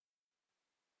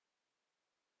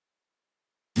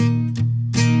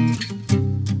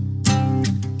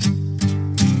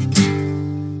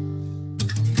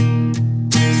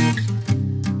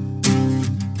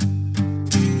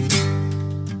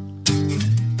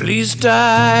Please,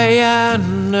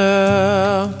 Diana,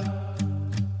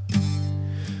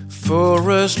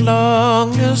 for as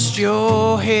long as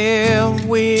you're here,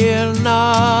 we're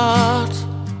not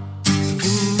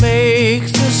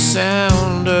make the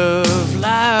sound of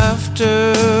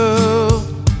laughter,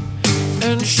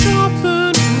 and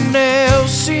sharpened nails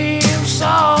seem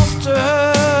softer.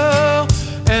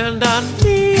 And I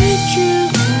need you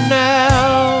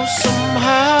now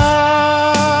somehow,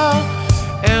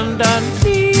 and I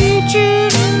need you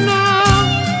now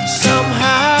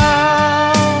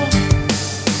somehow.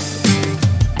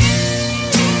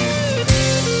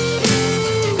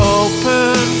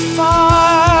 Open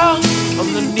fire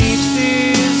underneath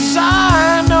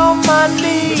design on my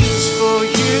knees for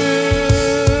you.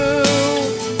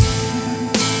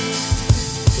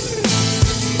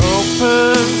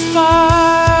 Open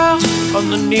fire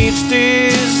underneath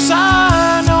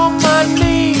design on my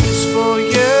knees for you.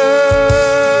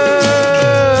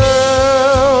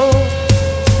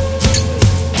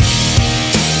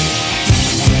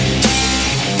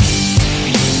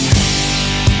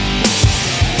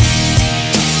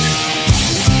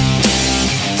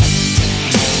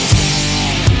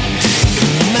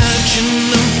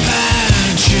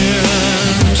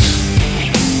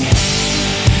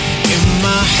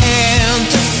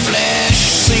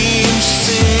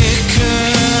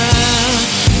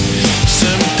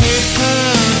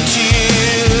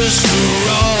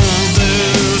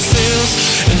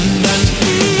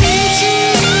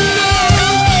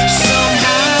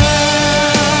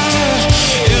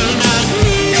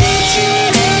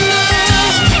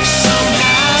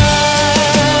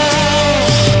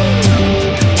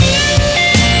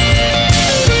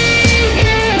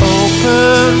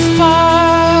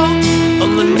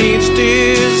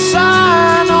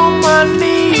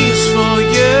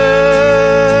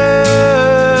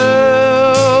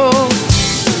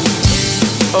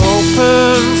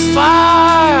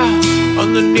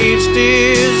 Underneath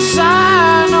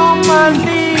design on my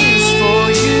knees for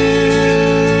you.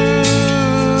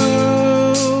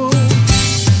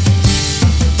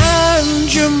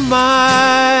 And you're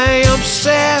my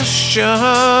obsession.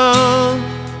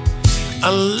 I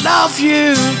love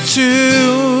you to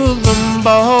the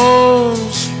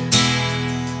bones,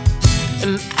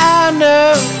 and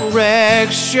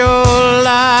anorexia your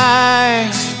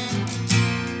life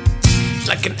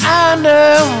like an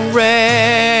anorexia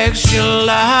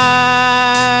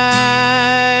life.